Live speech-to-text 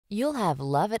You'll have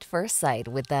love at first sight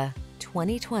with the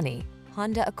 2020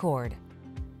 Honda Accord.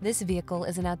 This vehicle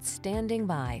is an outstanding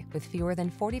buy with fewer than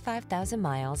 45,000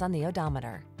 miles on the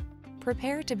odometer.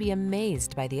 Prepare to be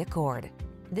amazed by the Accord.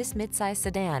 This midsize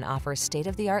sedan offers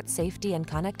state-of-the-art safety and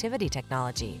connectivity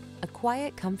technology, a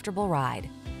quiet, comfortable ride,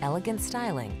 elegant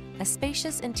styling, a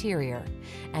spacious interior,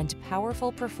 and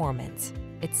powerful performance.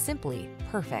 It's simply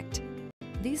perfect.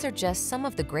 These are just some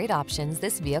of the great options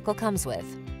this vehicle comes with: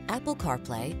 Apple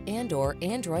CarPlay and/or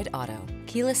Android Auto,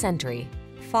 keyless entry,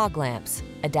 fog lamps,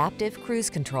 adaptive cruise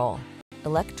control,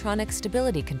 electronic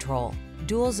stability control,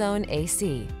 dual zone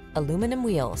AC, aluminum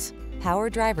wheels, power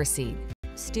driver seat,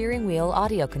 steering wheel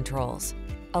audio controls,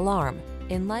 alarm.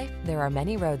 In life, there are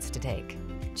many roads to take.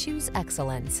 Choose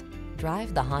excellence.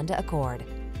 Drive the Honda Accord.